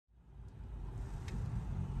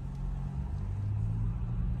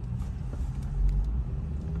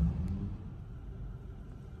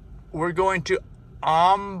we're going to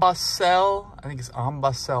Ambasel, I think it's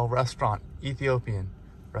Ambasel restaurant, Ethiopian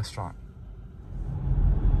restaurant.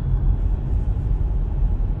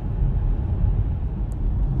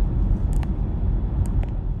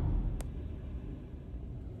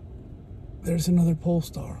 There's another pole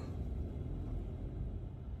star.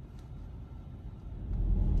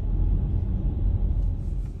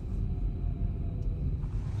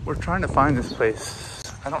 We're trying to find this place.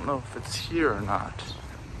 I don't know if it's here or not.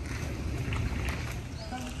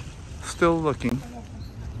 Still looking.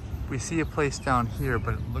 We see a place down here,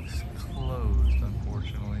 but it looks closed,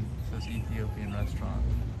 unfortunately. It says Ethiopian restaurant.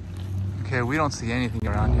 Okay, we don't see anything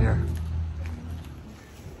around here.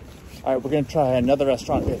 All right, we're gonna try another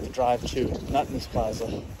restaurant we have to drive to, not in this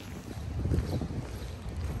plaza.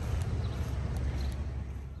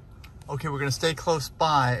 Okay, we're gonna stay close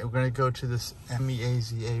by. We're gonna go to this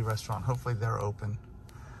Meaza restaurant. Hopefully they're open.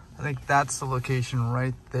 I think that's the location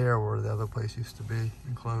right there where the other place used to be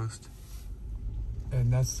and closed.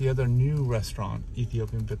 And that's the other new restaurant,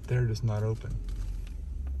 Ethiopian, but they're just not open.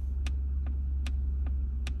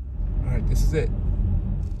 All right, this is it.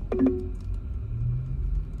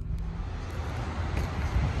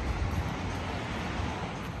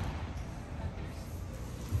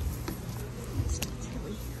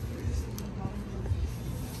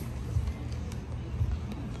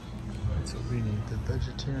 That's what we need, the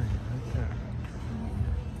vegetarian right there.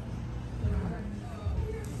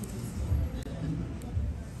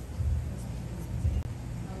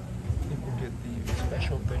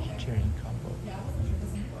 Special vegetarian combo.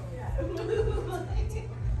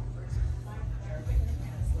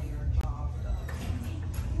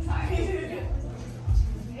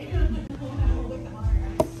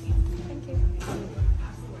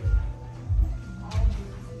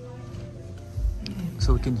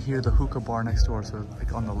 So we can hear the hookah bar next door. So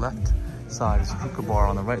like on the left side is a hookah bar,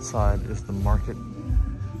 on the right side is the market.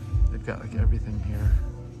 They've got like everything here.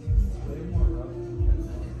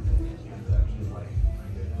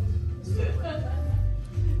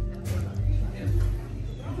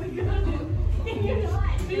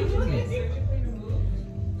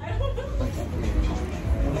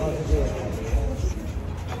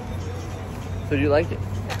 So you like it?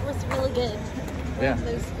 That was really good. Yeah.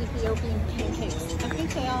 Those Ethiopian pancakes. I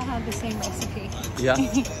think they all have the same recipe. Yeah.